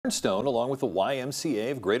Turnstone, along with the YMCA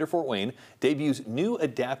of Greater Fort Wayne, debuts new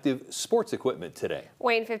adaptive sports equipment today.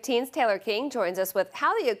 WANE 15's Taylor King joins us with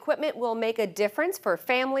how the equipment will make a difference for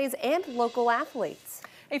families and local athletes.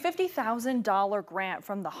 A $50,000 grant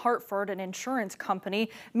from the Hartford, an insurance company,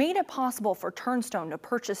 made it possible for Turnstone to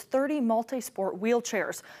purchase 30 multi-sport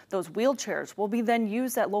wheelchairs. Those wheelchairs will be then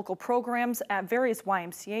used at local programs at various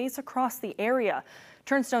YMCAs across the area.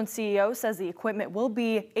 Turnstone CEO says the equipment will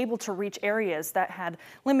be able to reach areas that had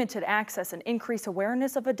limited access and increase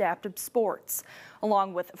awareness of adaptive sports,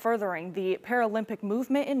 along with furthering the Paralympic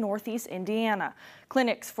movement in Northeast Indiana.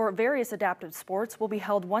 Clinics for various adaptive sports will be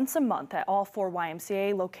held once a month at all 4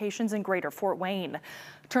 YMCA locations in Greater Fort Wayne.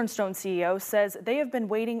 Turnstone CEO says they have been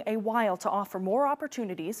waiting a while to offer more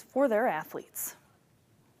opportunities for their athletes.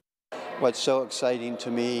 What's so exciting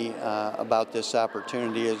to me about this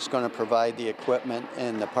opportunity is going to provide the equipment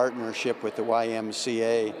and the partnership with the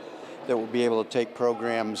YMCA that will be able to take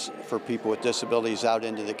programs for people with disabilities out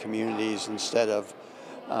into the communities instead of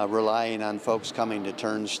relying on folks coming to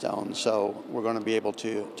Turnstone. So we're going to be able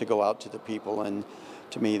to go out to the people, and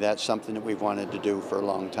to me that's something that we've wanted to do for a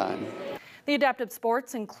long time. The adaptive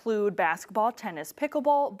sports include basketball, tennis,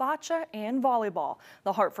 pickleball, bocce, and volleyball.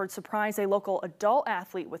 The Hartford surprised a local adult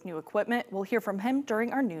athlete with new equipment. We'll hear from him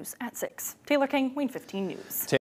during our news at 6. Taylor King, WANE 15 News.